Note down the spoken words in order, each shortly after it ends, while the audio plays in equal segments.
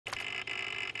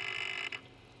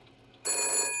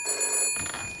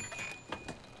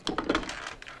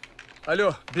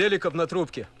Алло, Беликов на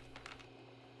трубке.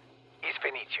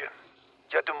 Извините.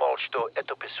 Я думал, что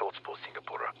это посольство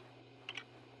Сингапура.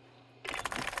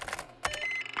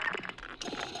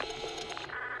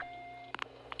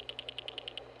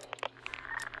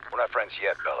 We're not friends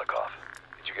yet, Belikov.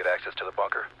 Did you get access to the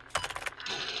bunker?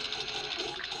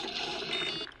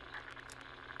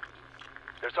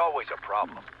 There's always a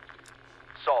problem.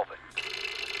 Solve it.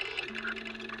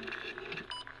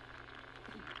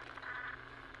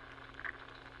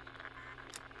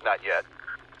 Not yet.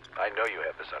 I know you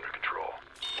have this under control.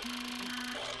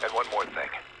 And one more thing.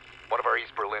 One of our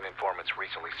East Berlin informants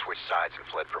recently switched sides and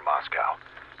fled for Moscow.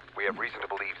 We have reason to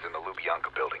believe he's in the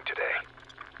Lubyanka building today.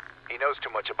 He knows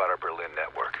too much about our Berlin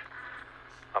network.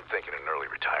 I'm thinking an early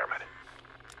retirement.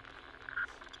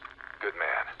 Good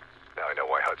man. Now I know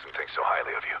why Hudson thinks so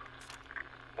highly of you.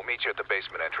 We'll meet you at the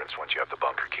basement entrance once you have the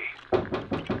bunker key.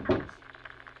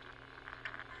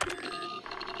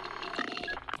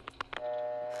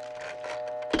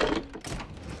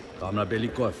 Comrade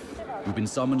Belikov, you've been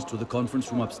summoned to the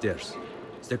conference room upstairs.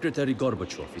 Secretary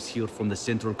Gorbachev is here from the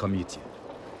Central Committee.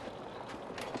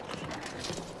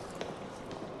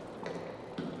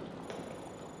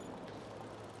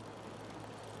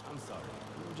 I'm sorry.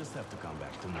 We'll just have to come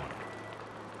back tomorrow.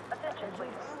 Attention, please.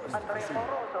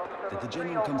 Did the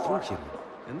gentleman come through here?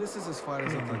 And this is as far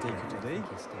as I can take you today?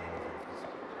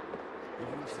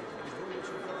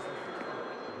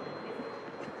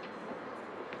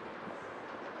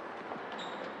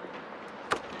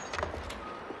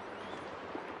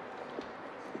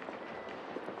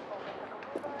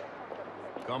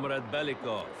 Comrade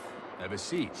Belikov, have a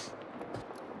seat.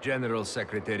 General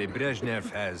Secretary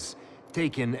Brezhnev has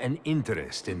taken an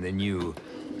interest in the new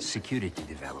security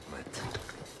development.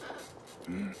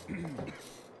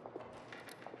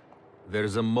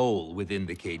 There's a mole within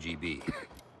the KGB.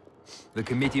 The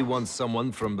committee wants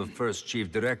someone from the First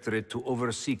Chief Directorate to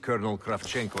oversee Colonel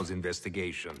Kravchenko's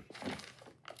investigation.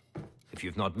 If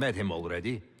you've not met him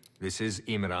already, this is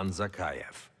Imran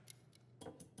Zakayev.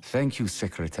 Thank you,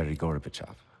 Secretary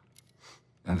Gorbachev.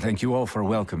 And thank you all for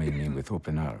welcoming me with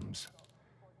open arms.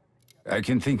 I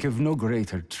can think of no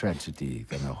greater tragedy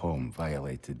than a home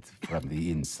violated from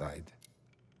the inside.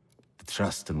 The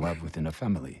trust and love within a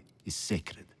family is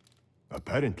sacred.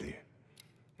 Apparently.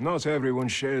 Not everyone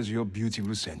shares your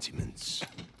beautiful sentiments.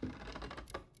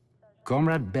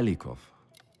 Comrade Belikov,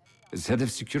 as head of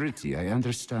security, I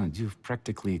understand you've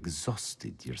practically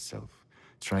exhausted yourself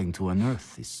trying to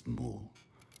unearth this mole.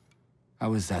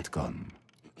 How has that gone?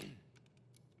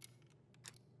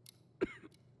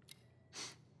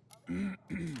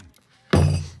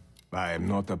 I am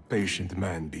not a patient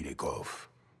man, Belikov.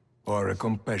 Or a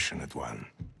compassionate one.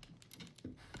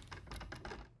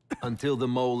 Until the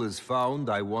mole is found,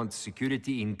 I want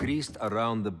security increased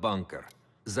around the bunker.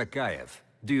 Zakayev,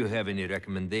 do you have any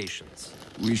recommendations?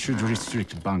 We should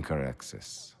restrict bunker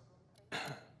access.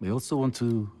 We also want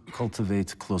to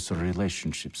cultivate closer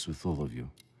relationships with all of you.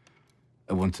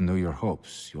 I want to know your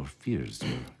hopes, your fears,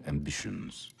 your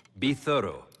ambitions. Be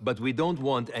thorough, but we don't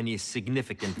want any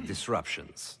significant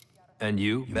disruptions. And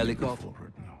you, Belikov?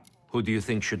 Who do you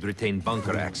think should retain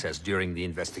bunker access during the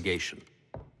investigation?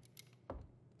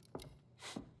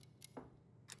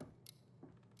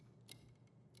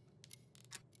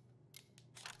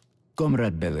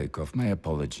 Comrade Belikov, my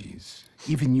apologies.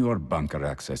 Even your bunker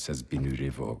access has been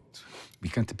revoked. We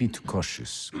can't be too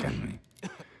cautious, can we?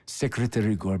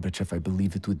 Secretary Gorbachev, I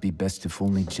believe it would be best if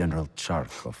only General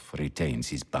Charkov retains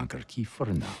his bunker key for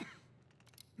now.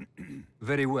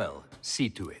 Very well. See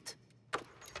to it.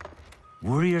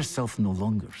 Worry yourself no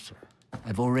longer, sir.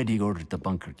 I've already ordered the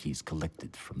bunker keys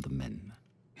collected from the men.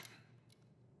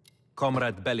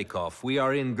 Comrade Belikov, we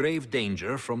are in grave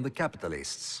danger from the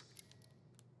capitalists.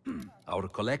 Our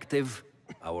collective,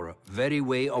 our very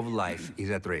way of life is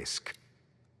at risk.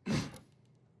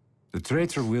 The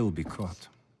traitor will be caught.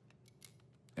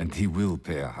 And he will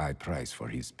pay a high price for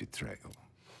his betrayal.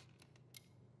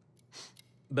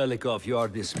 Belikov, you are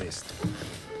dismissed.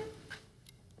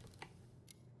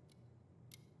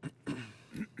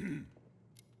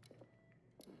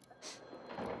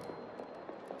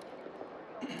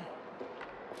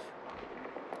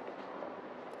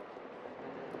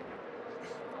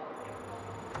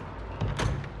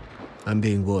 I'm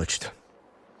being watched.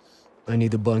 I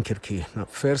need a bunker key. Now,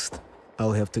 first,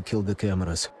 I'll have to kill the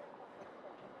cameras.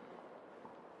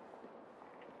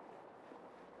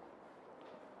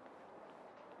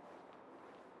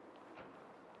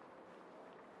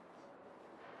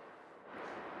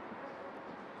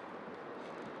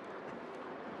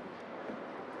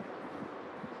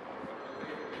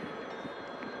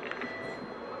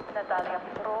 Natalia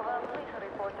Petrova, please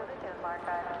report to the film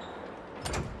archive.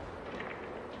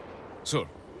 Sir.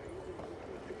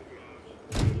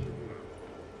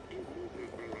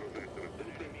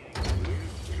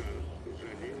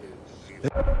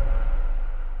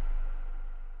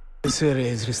 This area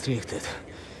is restricted.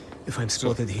 If I'm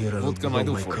spotted here, I will what can I blow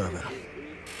do my for you? cover.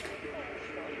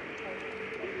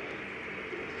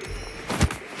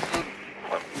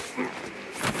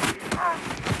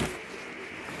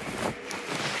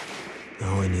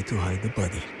 Now I need to hide the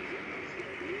body.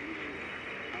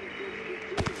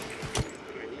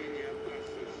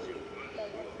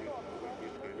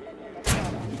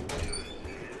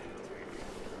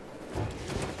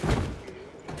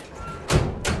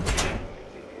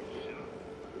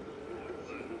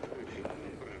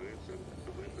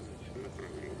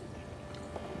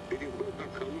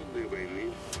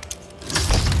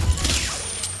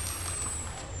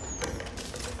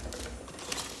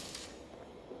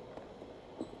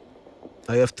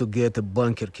 I have to get a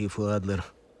bunker key for Adler.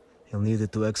 He'll need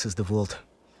it to access the vault.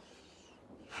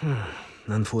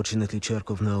 Unfortunately,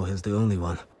 Charkov now has the only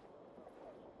one.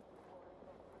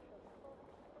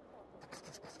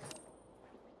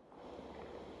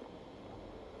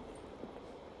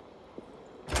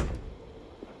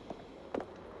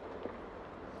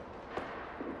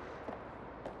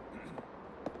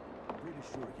 Pretty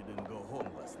sure he didn't go home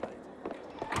last night.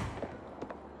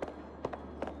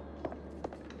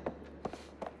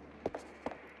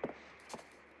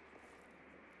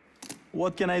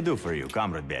 What can I do for you,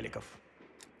 Comrade Belikov?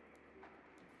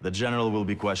 The General will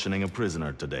be questioning a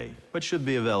prisoner today, but should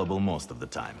be available most of the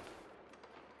time.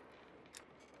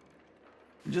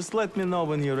 Just let me know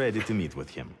when you're ready to meet with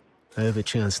him. I have a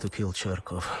chance to kill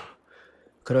Charkov.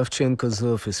 Kravchenko's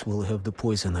office will have the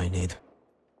poison I need.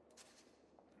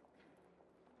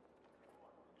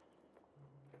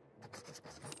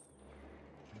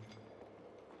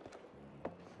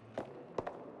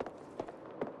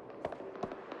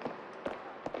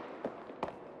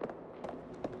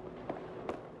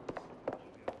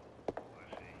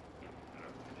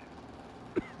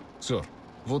 Sir,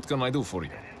 what can I do for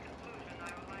you?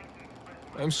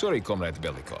 I'm sorry, Comrade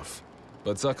Belikov,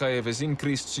 but Zakhaev has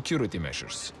increased security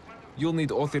measures. You'll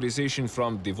need authorization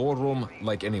from the war room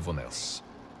like anyone else.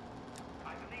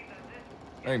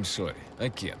 I'm sorry, I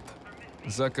can't.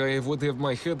 Zakhaev would have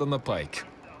my head on a pike.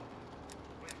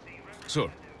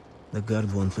 Sir. The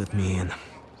guard won't let me in.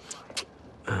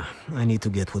 I need to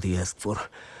get what he asked for,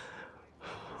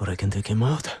 or I can take him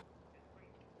out.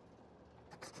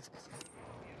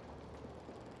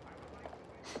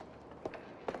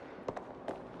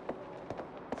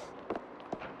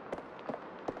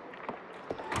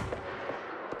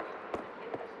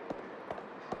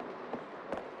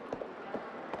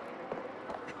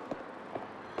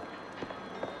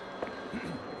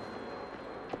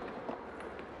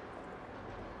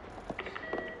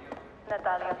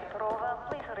 Natalia Petrova,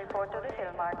 please report to the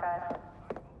film archive.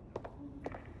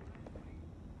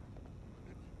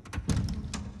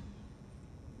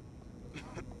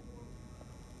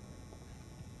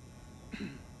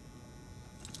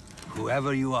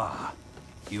 Whoever you are,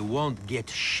 you won't get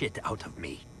shit out of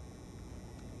me.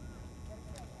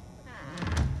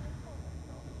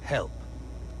 Help.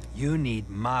 You need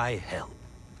my help.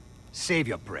 Save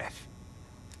your breath.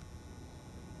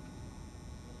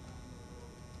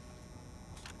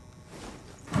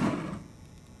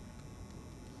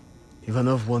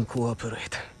 Ivanov won't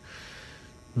cooperate.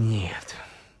 Нет.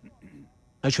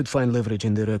 I should find leverage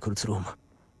in the records room.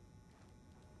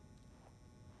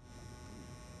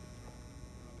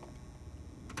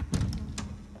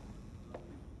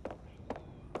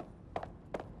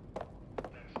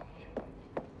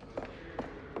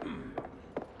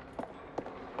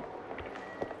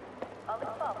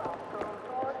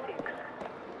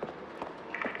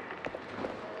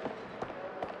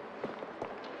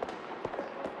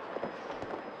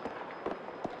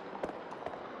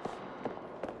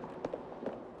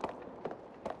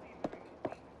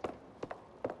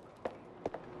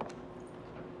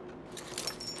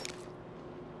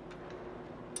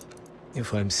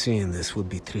 If I'm seen, this would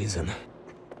be treason.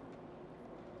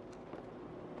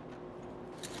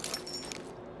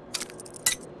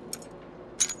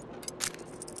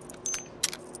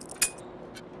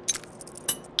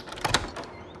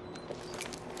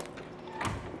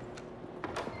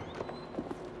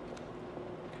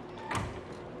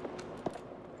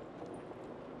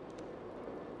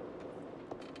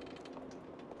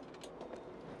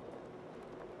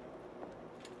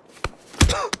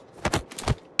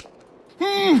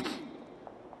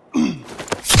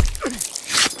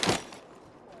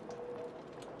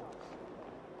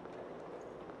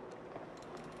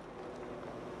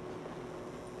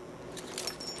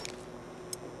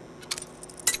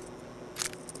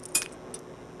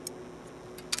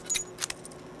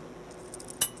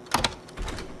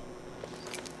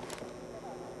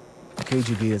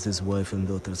 KGB has his wife and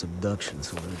daughter's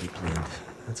abductions already planned.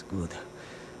 That's good.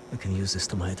 I can use this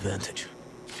to my advantage.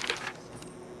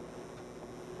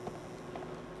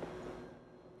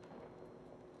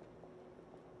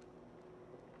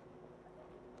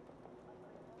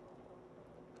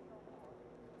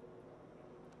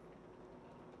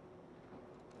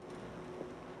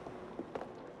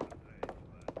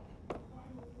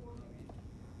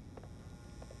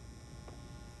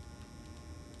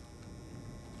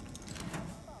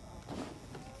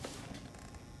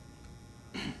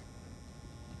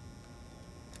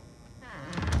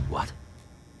 What?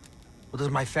 What does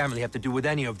my family have to do with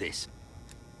any of this?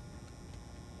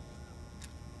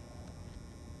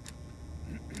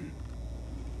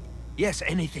 Yes,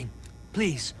 anything.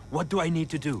 Please, what do I need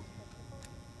to do?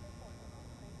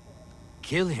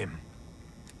 Kill him?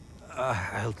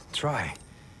 I'll try.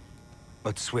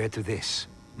 But swear to this,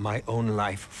 my own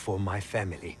life for my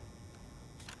family.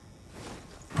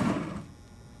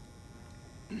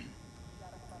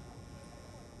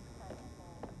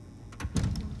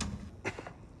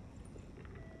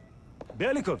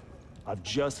 Belikov, I've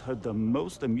just heard the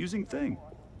most amusing thing.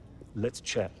 Let's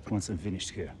chat once I'm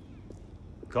finished here.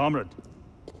 Comrade,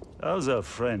 how's our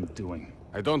friend doing?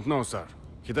 I don't know, sir.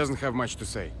 He doesn't have much to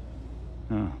say.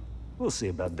 Oh, we'll see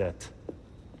about that.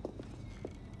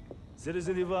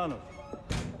 Citizen Ivanov,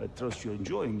 I trust you're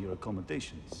enjoying your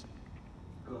accommodations.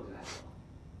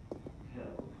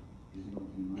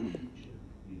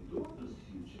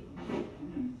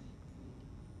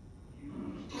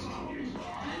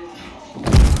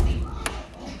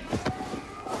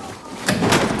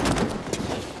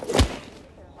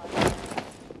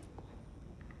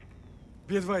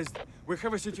 Be advised, we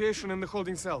have a situation in the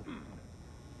holding cell.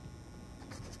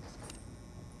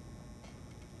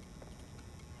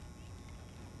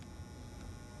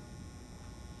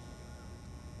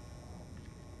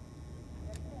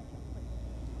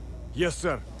 Yes,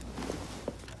 sir.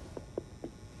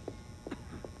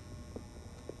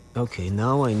 Okay,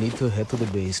 now I need to head to the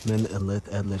basement and let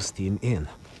Adler's team in.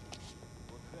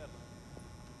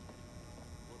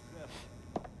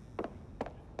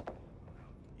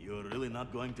 You're really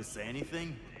not going to say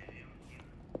anything?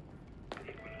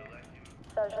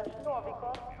 Sergeant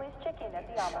Novikov, please check in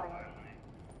at the armory.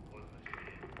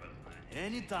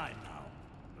 Anytime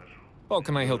now. How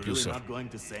can I help you, You're really sir? not going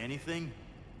to say anything?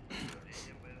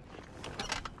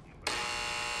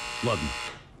 Ладно.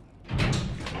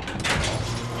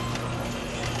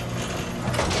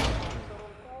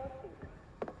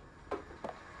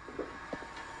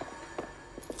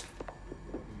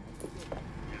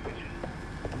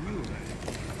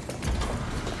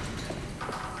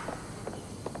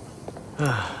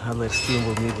 Adler's team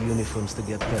will need uniforms to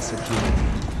get past security.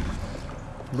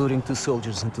 Luring 2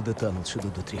 soldiers into the tunnel should do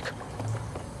the trick.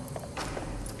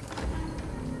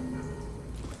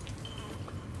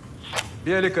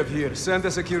 Belikov here. Send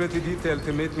a security detail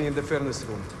to meet me in the furnace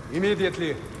room.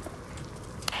 Immediately.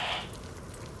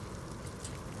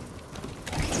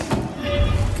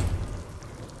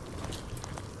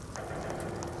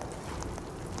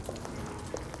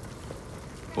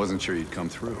 Wasn't sure you'd come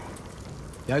through.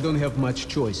 I don't have much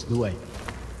choice, do I?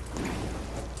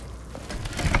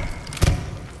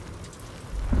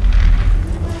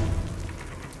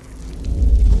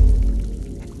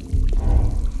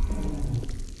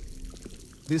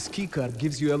 This keycard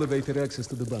gives you elevator access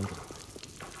to the bunker.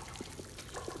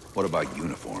 What about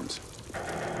uniforms?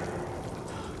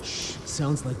 Shh,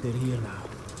 sounds like they're here now.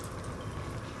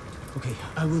 Okay,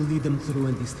 I will lead them through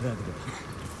and distract them.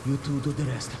 You two do the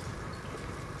rest.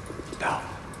 Now,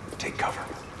 take cover.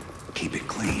 Keep it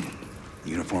clean.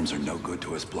 Uniforms are no good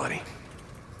to us bloody.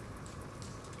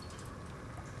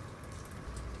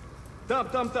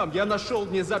 Там, я нашел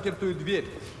незапертую дверь.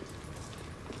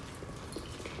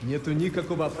 Нету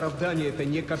никакого оправдания этой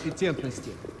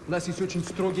некомпетентности. У нас есть очень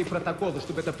строгие протоколы,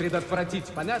 чтобы это предотвратить.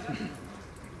 Понятно?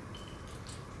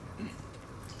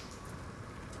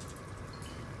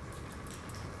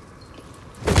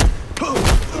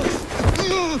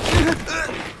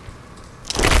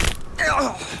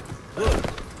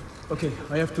 Okay,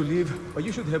 I have to leave, but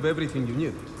you should have everything you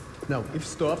need. Now, if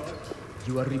stopped,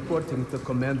 you are reporting to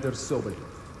Commander Sobel.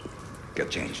 Get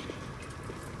changed.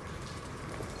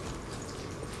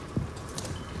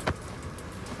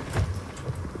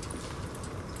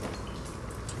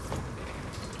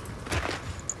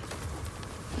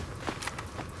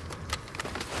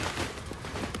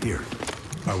 Here,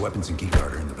 our weapons and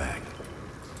keycard are in the bag.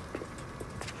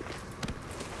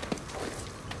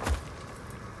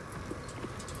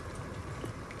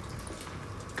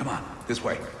 Come on, this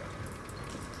way.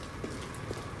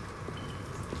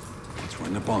 Once we're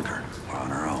in the bunker, we're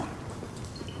on our own.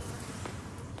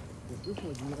 А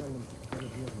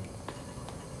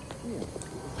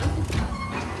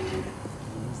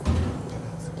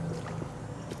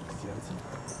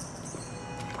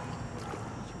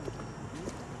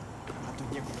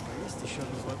тут некуда повесить еще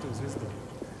одну золотую звезду.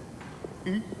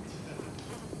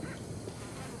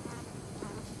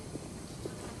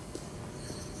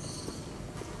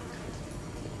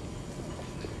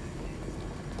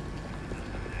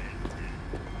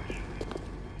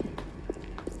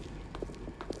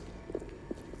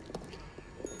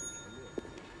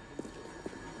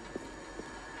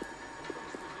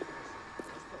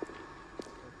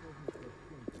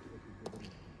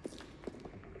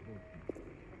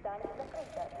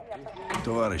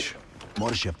 Товарищ,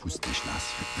 можешь отпустить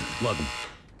нас? Ладно.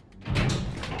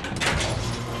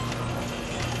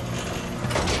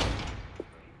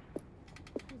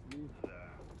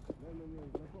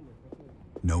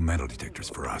 No metal detectors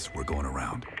for us. We're going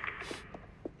around.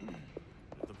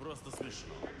 Это просто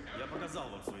смешно. Я показал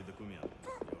вам свои документы.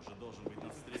 Я уже должен быть на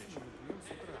встрече.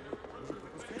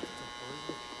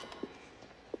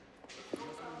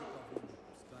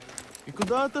 И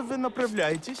куда-то вы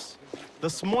направляетесь?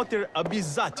 Досмотр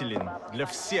обязателен для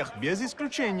всех, без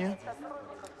исключения.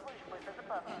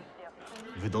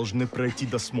 Вы должны пройти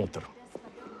досмотр.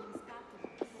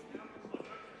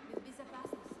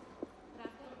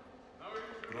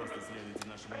 Просто следуйте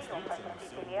нашим инструкциям.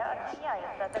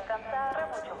 Отменяется до конца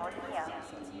рабочего дня.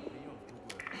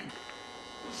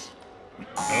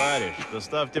 Товарищ,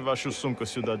 доставьте вашу сумку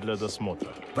сюда для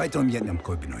досмотра. В этом нет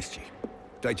необходимости.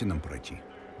 Дайте нам пройти.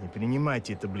 Не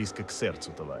принимайте это близко к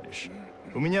сердцу, товарищ.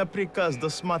 У меня приказ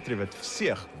досматривать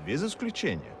всех, без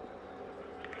исключения.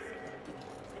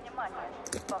 Внимание!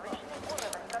 Повышенный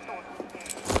уровень готовности.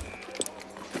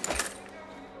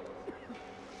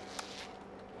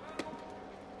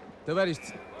 Товарищ,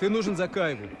 ты нужен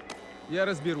Закаеву. Я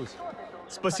разберусь.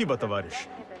 Спасибо, товарищ.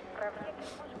 Проверки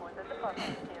службы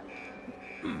безопасности.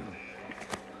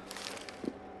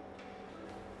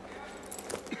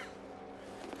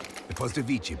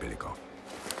 Поздравите, Беляков.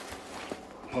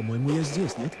 По-моему, я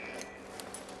здесь, нет?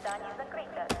 Здание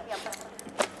закрыто.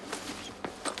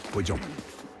 Пойдем.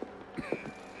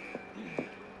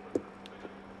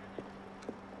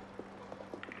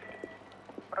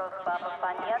 Просьба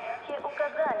выполнять все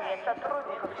указания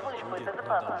сотрудников службы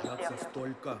безопасности.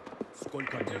 Столько,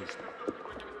 сколько нужно.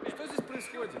 Что здесь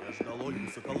происходит? Я ждал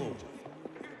Ольгу Соколову.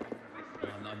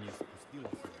 Она не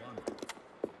спустилась в ванну.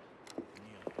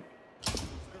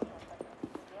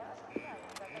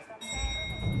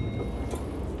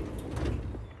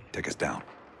 Take us down.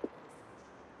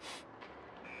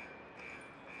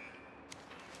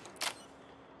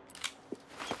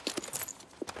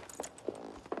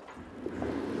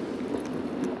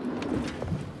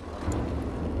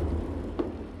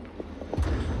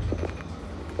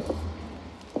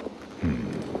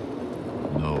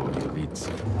 Новые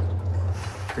лица.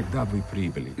 Когда вы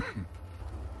прибыли?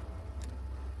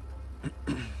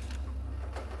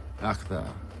 Ах да,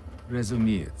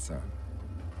 разумеется.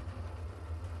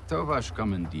 Кто ваш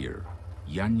командир?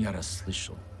 Я не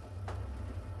расслышал.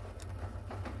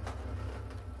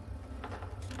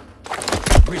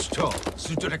 Вы что, с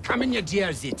дураками не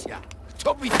дерзите?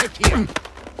 Кто вы такие?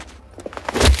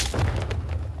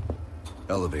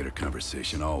 Elevator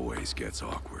conversation always gets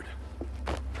awkward.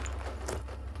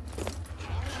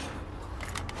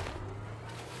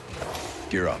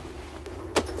 Gear up.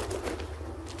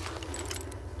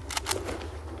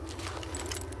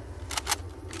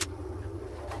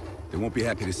 They won't be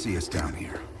happy to see us down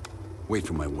here. Wait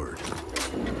for my word.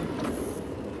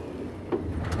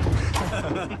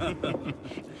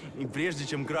 И прежде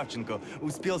чем Кравченко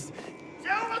успел...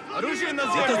 Оружие на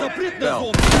Это землю! запретная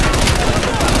зона!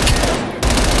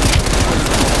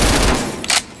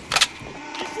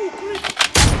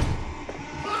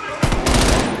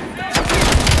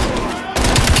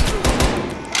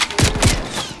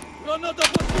 Граната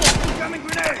под бок! Coming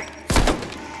grenade!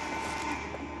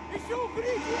 Еще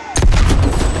укрытие!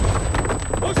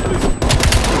 Пошли!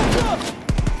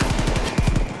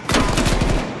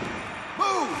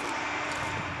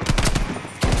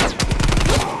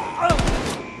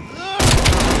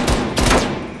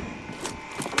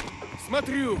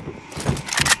 Смотрю!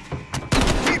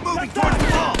 Keep moving towards the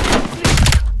wall!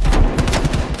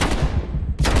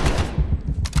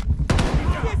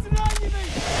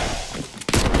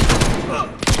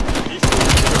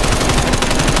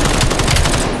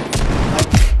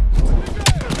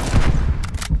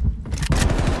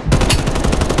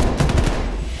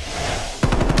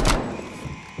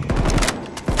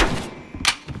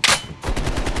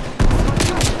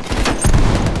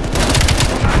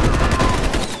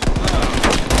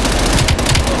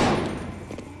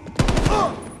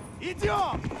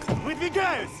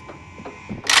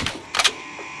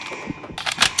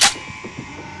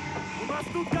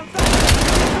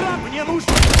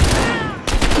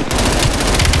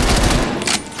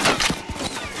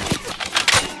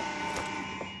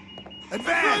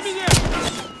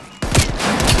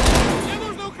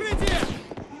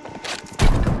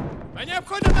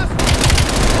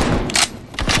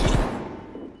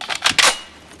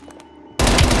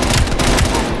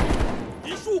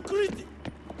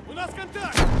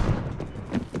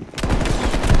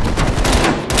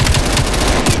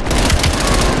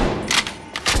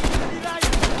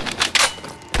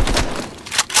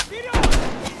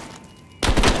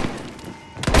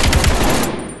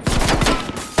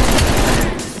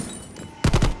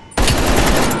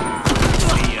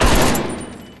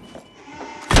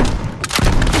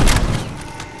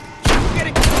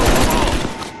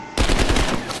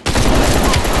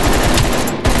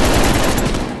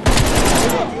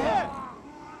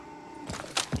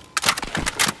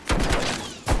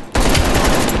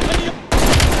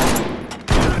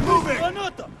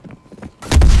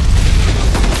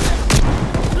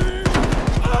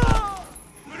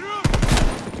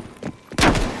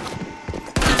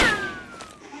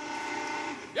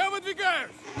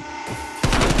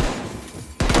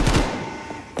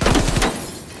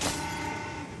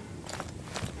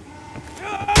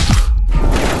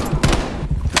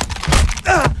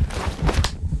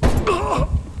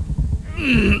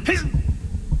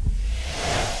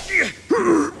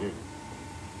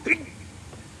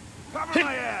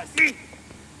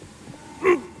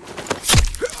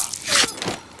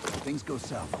 Things go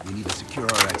south. We need to secure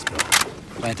our expo.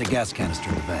 Plant a gas canister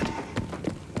in the vent.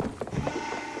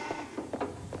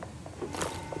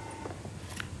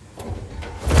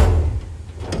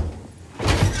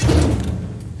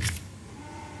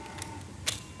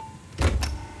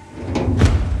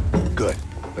 Good.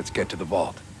 Let's get to the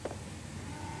vault.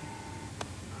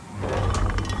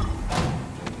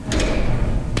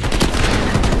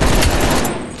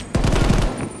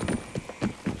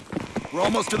 We're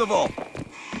almost to the vault.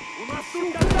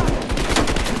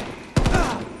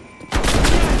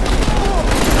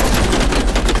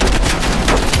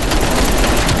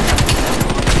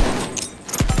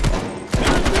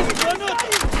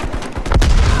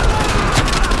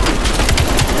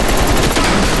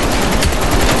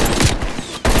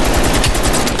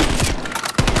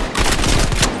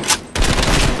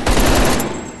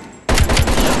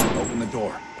 Open the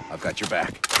door. I've got your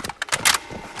back.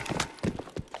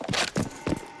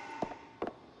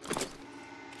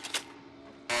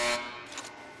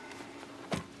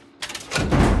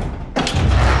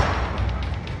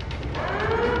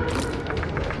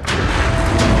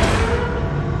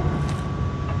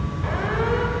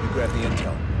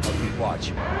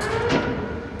 Watch.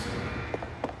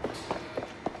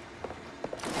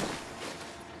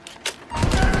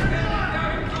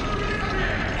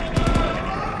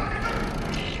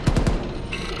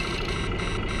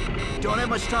 Don't have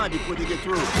much time before they get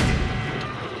through.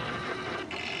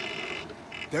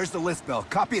 There's the list bell.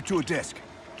 Copy it to a disk.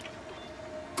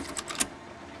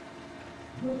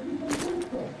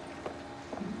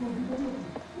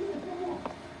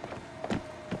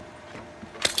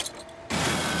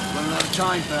 Running out of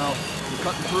time, pal. We're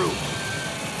cutting through.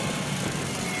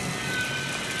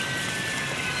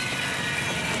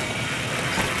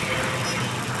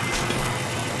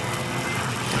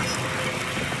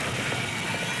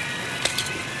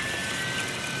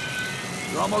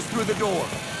 You're almost through the door.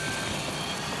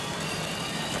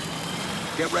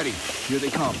 Get ready. Here they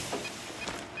come.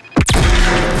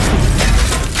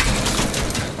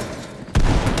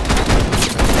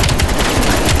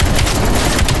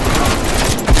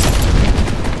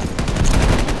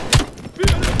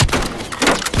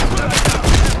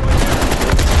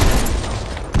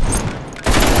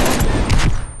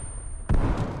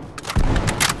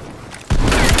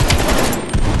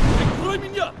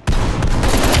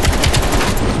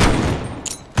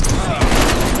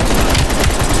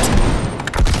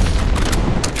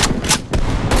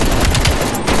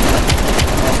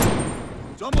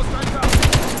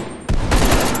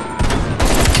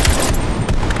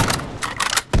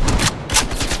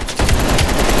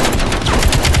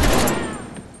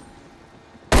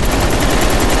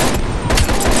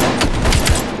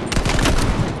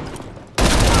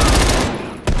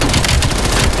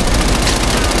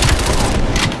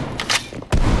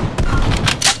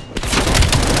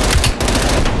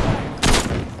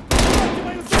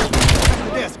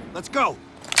 Let's go!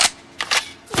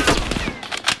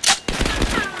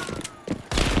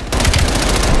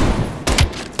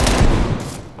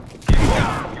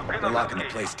 They're locking the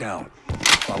place down.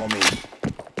 Follow me.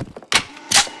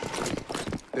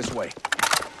 This way.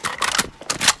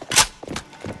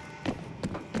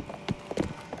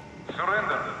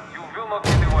 Surrender. You will not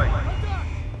get away.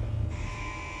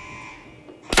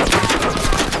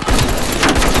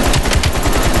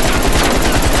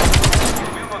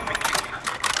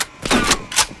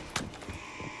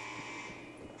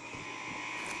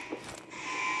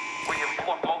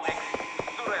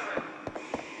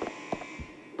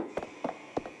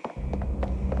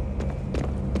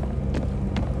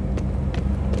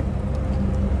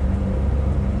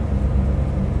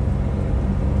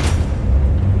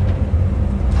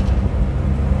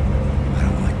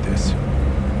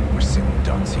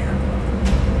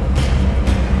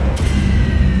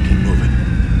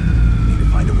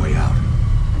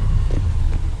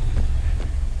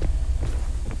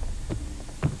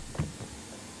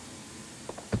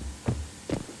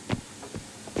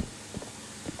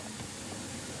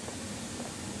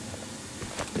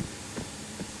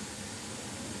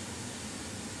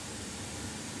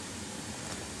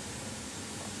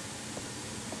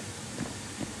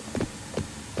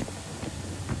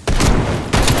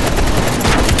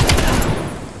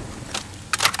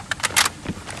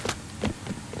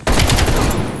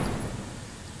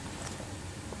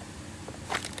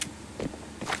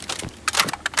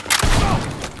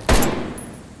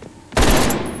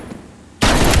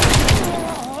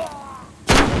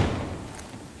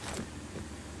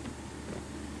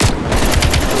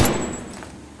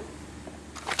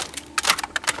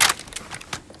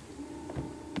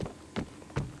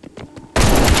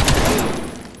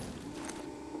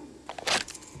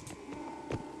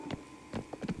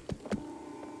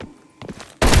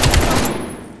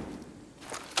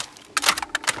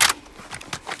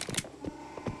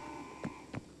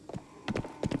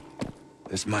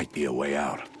 This might be a way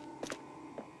out.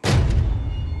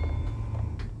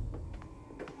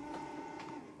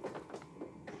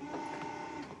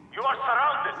 You are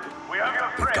surrounded. We have your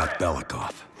They've friend. got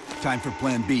Belikov. Time for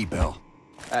Plan B, Bill.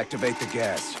 Activate the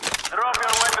gas. Drop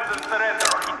your weapons and surrender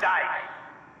or he dies.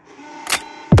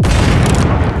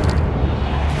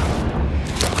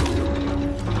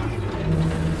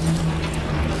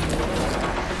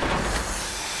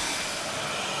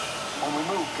 When we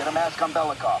move, get a mask on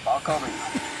Belikov. I'll cover you.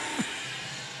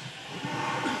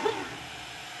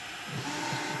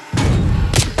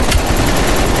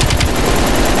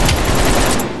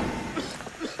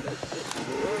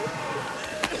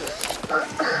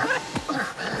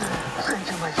 Thank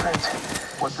you, my friend.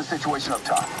 What's the situation up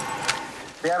top?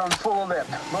 They are on full alert,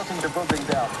 locking the building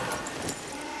down.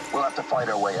 We'll have to fight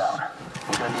our way out.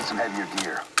 We're gonna need some heavier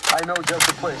gear. I know just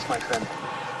the place, my friend.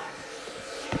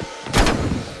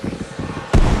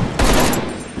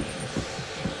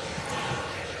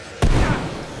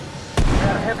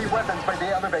 There are heavy weapons by the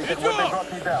elevator where they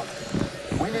brought me down.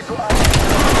 We need to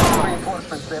isolate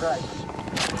reinforcements they right.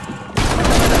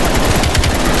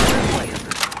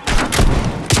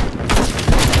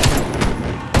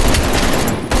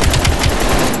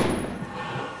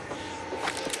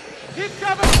 Keep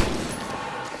cover!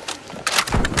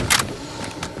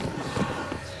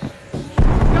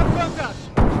 Got contact!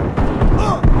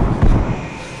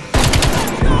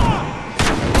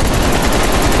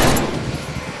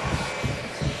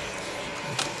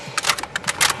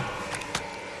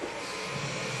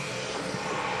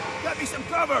 Get me some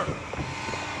cover!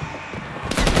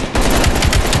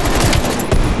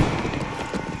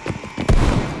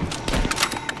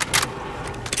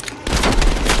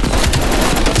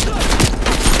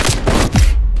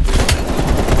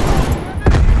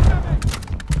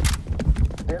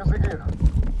 There's the gear.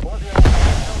 More the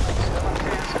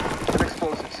helmets, and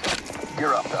explosives.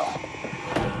 Gear up, Bell.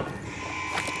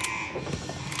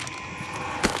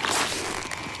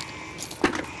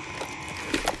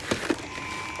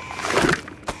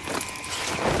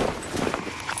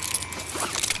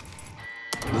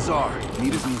 Lazar,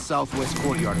 meet us in the southwest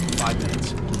courtyard in 5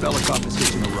 minutes. Belikov is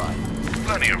hitching a ride.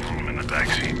 Plenty of room in the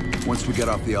backseat. Once we get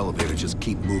off the elevator, just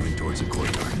keep moving towards the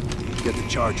courtyard. Get the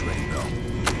charge ready, Bill.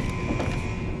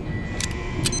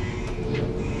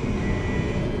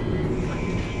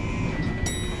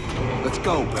 Let's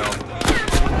go, Bill.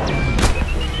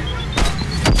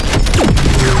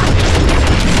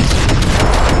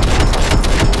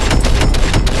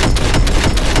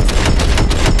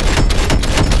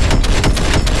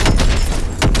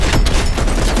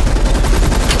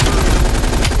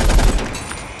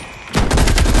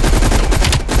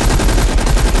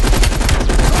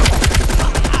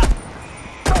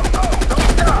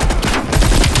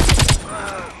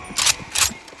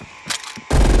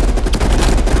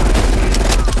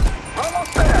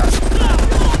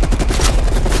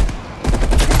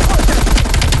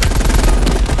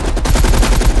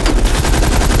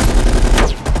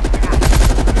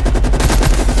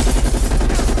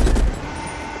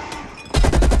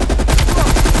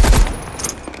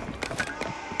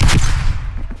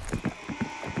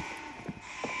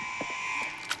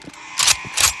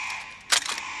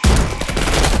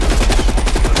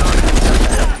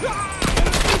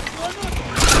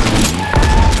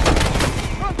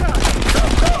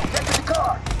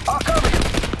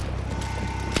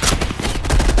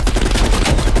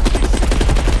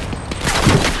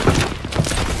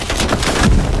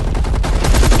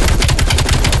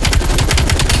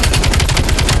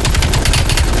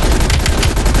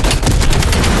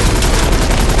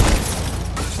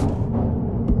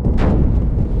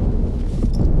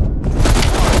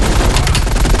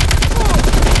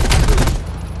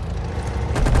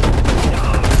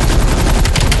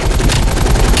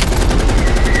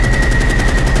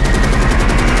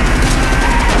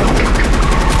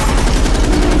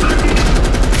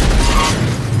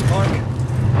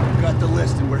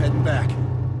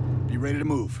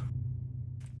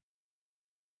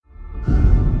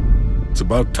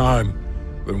 About time.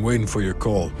 Been waiting for your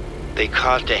call. They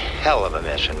caused a hell of a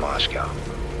mess in Moscow.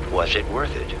 Was it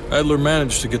worth it? Adler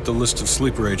managed to get the list of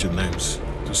sleeper agent names,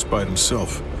 despite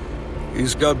himself.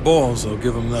 He's got balls, I'll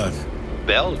give him that.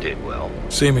 Bell did well.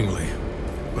 Seemingly.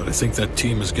 But I think that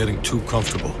team is getting too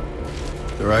comfortable.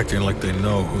 They're acting like they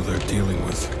know who they're dealing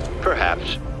with.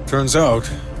 Perhaps. Turns out,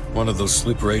 one of those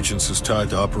sleeper agents is tied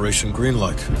to Operation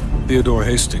Greenlight. Theodore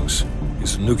Hastings.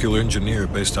 He's a nuclear engineer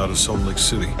based out of Salt Lake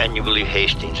City. And you believe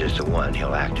Hastings is the one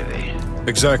he'll activate?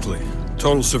 Exactly.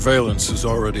 Total surveillance is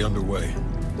already underway.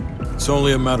 It's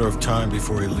only a matter of time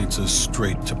before he leads us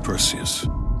straight to Perseus.